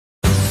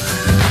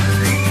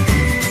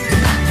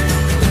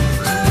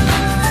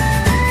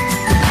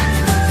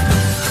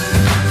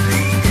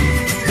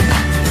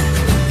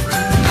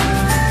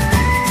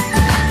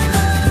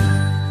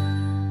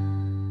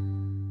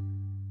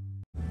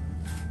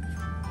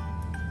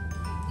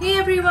Hey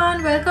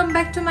everyone, welcome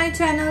back to my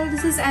channel.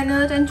 This is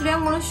Anand and today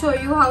I'm going to show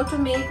you how to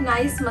make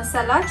nice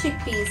masala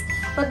chickpeas.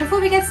 But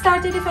before we get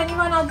started, if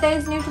anyone out there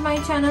is new to my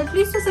channel,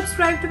 please do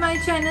subscribe to my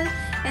channel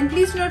and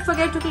please do not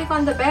forget to click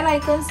on the bell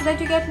icon so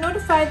that you get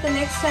notified the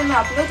next time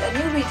I upload a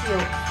new video.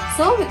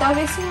 So without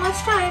wasting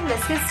much time,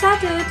 let's get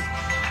started.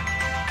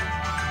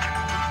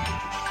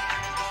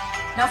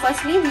 Now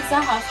firstly, these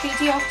are half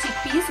kg of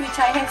chickpeas which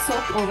I have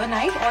soaked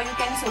overnight, or you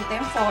can soak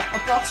them for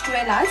approx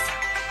 12 hours.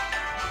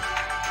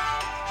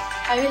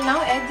 I will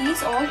now add these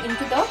all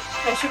into the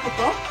pressure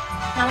cooker.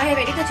 Now I have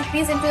added the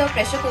chickpeas into the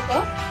pressure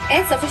cooker.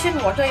 Add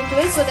sufficient water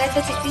into it so that the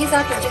chickpeas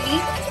are totally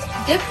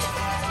dipped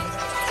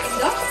in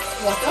the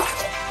water.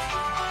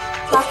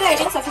 After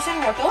adding sufficient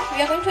water,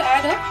 we are going to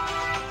add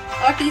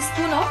a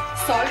teaspoon of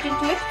salt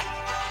into it.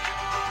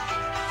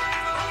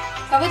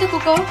 Cover the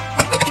cooker,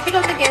 keep it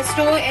on the gas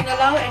stove and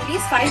allow at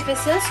least 5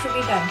 whistles to be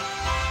done.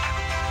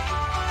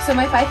 So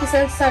my 5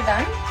 whistles are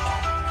done.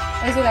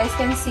 As you guys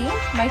can see,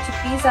 my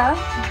chickpeas are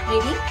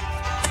ready.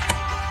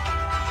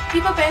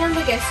 Keep a pan on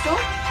the gas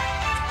stove.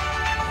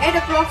 Add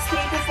approx 3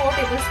 to 4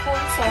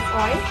 tablespoons of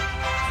oil.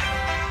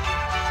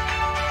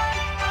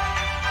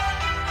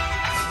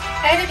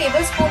 Add a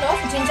tablespoon of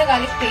ginger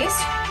garlic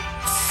paste.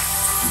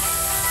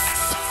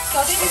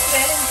 Saute this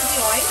well into the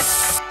oil.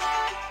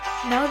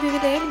 Now we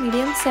will add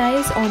medium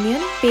size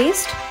onion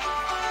paste.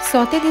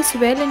 Saute this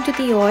well into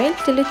the oil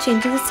till it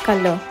changes its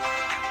color.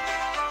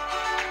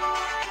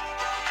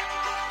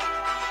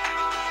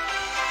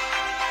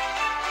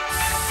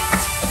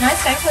 Now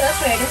it's time for us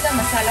to add in the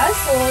masalas.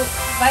 So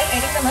while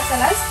adding the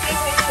masalas, please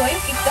make sure you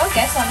keep the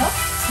gas on a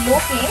low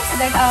flame so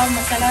that our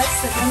masalas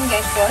don't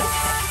get burned.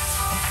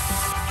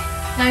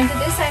 Now into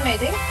this I am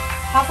adding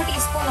half a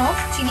teaspoon of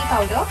chili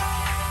powder,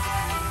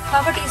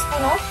 half a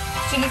teaspoon of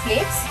chili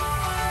flakes,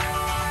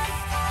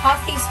 half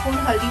teaspoon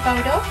haldi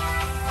powder,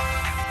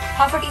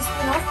 half a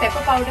teaspoon of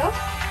pepper powder.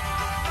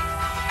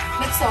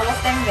 Mix all of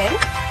them well.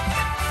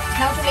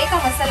 Now to make our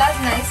masalas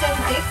nice and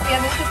thick, we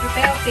are going to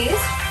prepare a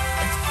paste.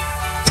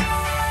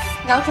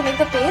 Now to make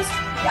the paste,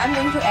 I am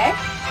going to add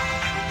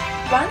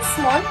 1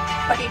 small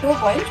potato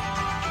boiled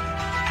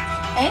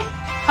and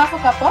half a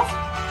cup of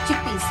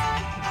chickpeas.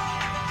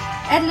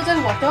 Add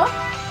little water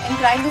and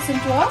grind this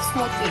into a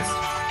smooth paste.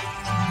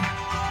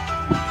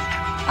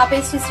 Our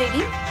paste is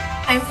ready.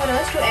 Time for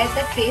us to add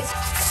that paste.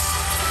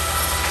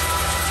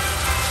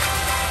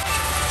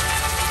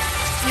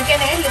 You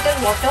can add little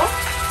water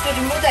to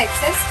remove the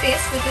excess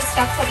paste which is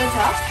stuck for the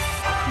jar.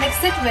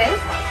 Mix it well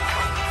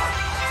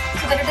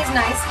so that it is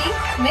nicely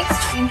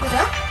mixed into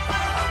the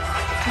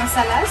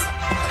masalas.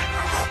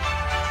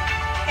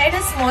 Add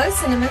a small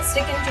cinnamon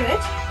stick into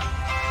it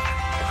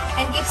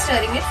and keep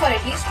stirring it for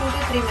at least 2 to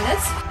 3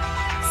 minutes.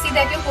 See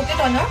that you cook it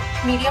on a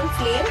medium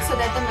flame so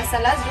that the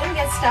masalas don't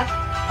get stuck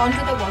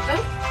onto the bottom.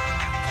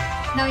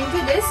 Now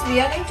into this we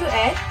are going to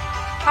add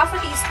half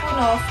a teaspoon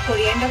of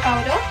coriander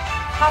powder,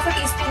 half a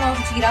teaspoon of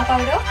jeera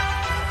powder.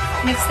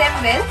 Mix them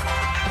well.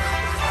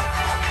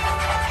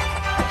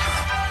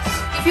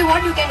 If you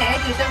want, you can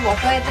add little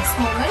water at this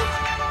moment.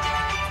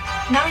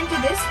 Now into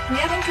this, we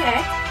are going to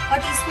add a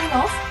teaspoon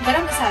of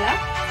garam masala.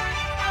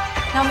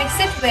 Now mix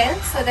it well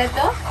so that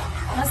the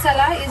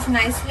masala is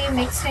nicely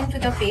mixed into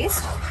the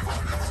paste.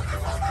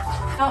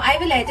 Now I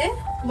will add in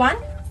 1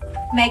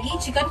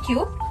 Maggi chicken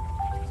cube.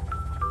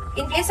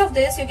 In place of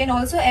this, you can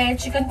also add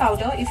chicken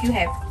powder if you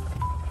have.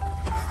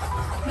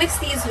 Mix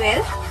these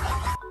well.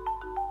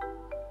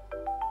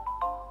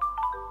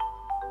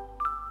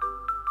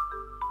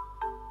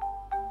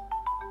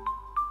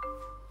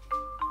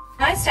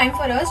 Now it's time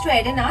for us to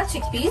add in our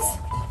chickpeas.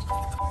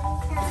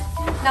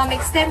 Now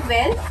mix them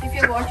well. If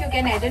you want, you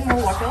can add in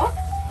more water.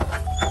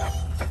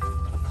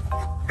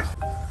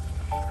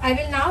 I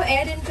will now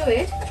add into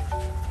it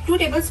 2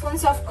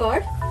 tablespoons of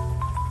curd.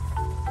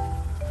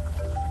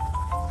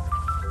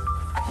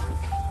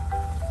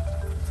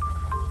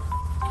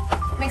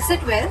 Mix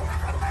it well.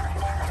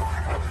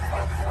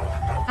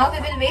 Now we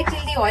will wait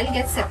till the oil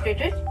gets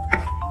separated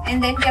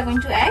and then we are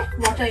going to add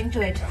water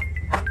into it.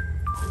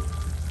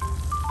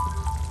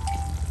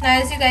 Now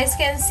as you guys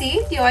can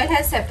see, the oil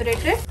has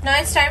separated. Now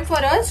it's time for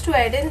us to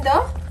add in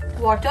the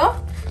water.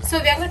 So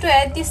we are going to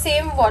add the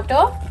same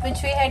water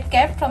which we had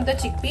kept from the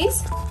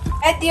chickpeas.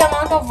 Add the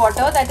amount of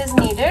water that is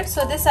needed.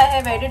 So this I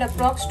have added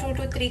approx 2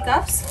 to 3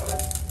 cups.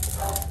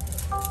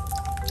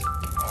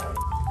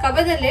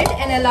 Cover the lid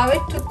and allow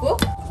it to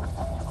cook.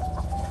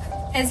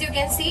 As you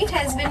can see, it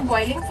has been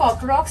boiling for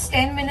approx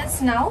 10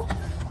 minutes now.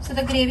 So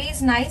the gravy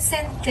is nice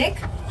and thick.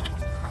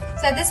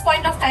 So at this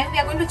point of time, we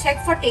are going to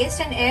check for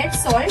taste and add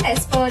salt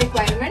as per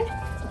requirement.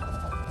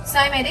 So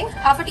I am adding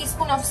half a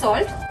teaspoon of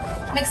salt.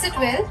 Mix it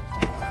well.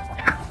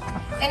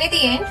 And at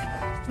the end,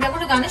 we are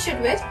going to garnish it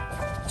with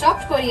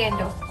chopped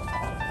coriander.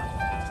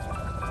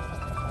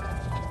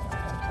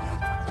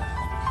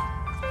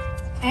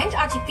 And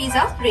our chickpeas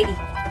are ready.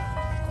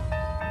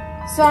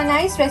 So our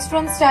nice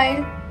restaurant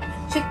style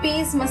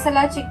chickpeas,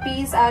 masala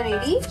chickpeas are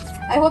ready.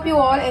 I hope you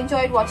all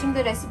enjoyed watching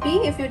the recipe.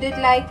 If you did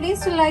like, please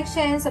do like,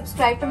 share and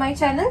subscribe to my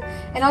channel.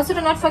 And also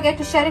do not forget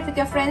to share it with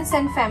your friends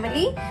and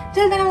family.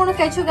 Till then, I want to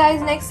catch you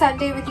guys next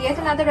Sunday with yet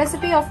another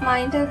recipe of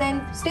mine. Till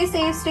then, stay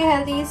safe, stay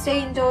healthy,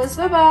 stay indoors.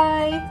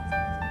 Bye-bye.